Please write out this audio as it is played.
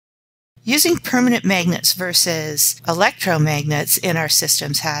Using permanent magnets versus electromagnets in our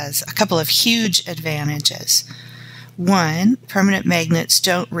systems has a couple of huge advantages. One, permanent magnets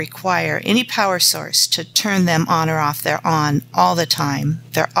don't require any power source to turn them on or off. They're on all the time.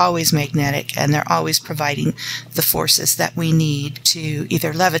 They're always magnetic, and they're always providing the forces that we need to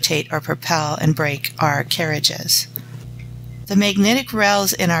either levitate or propel and brake our carriages. The magnetic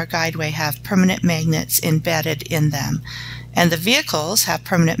rails in our guideway have permanent magnets embedded in them, and the vehicles have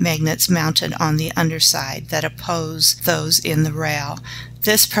permanent magnets mounted on the underside that oppose those in the rail.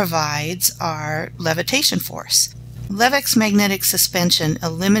 This provides our levitation force. LEVX magnetic suspension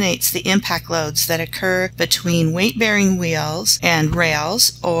eliminates the impact loads that occur between weight-bearing wheels and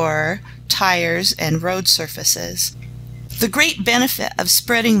rails or tires and road surfaces. The great benefit of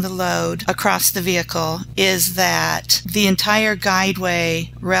spreading the load across the vehicle is that the entire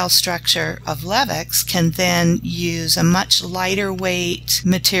guideway rail structure of LEVX can then use a much lighter weight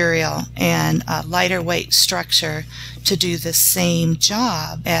material and a lighter weight structure to do the same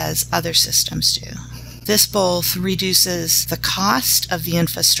job as other systems do. This both reduces the cost of the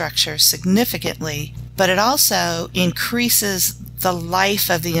infrastructure significantly, but it also increases the life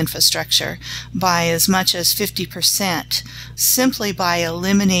of the infrastructure by as much as 50% simply by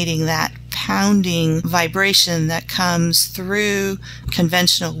eliminating that pounding vibration that comes through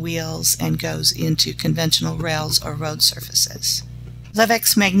conventional wheels and goes into conventional rails or road surfaces.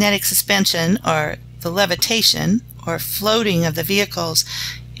 LEVX magnetic suspension, or the levitation or floating of the vehicles,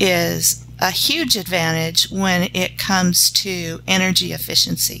 is a huge advantage when it comes to energy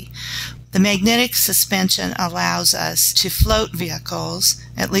efficiency. The magnetic suspension allows us to float vehicles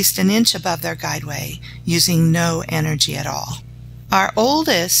at least an inch above their guideway using no energy at all. Our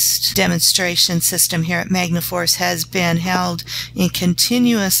oldest demonstration system here at Magnaforce has been held in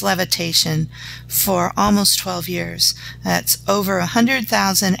continuous levitation for almost 12 years. That's over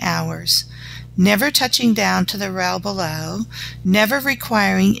 100,000 hours. Never touching down to the rail below, never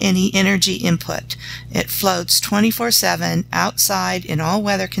requiring any energy input. It floats 24/7 outside in all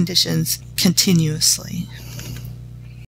weather conditions continuously.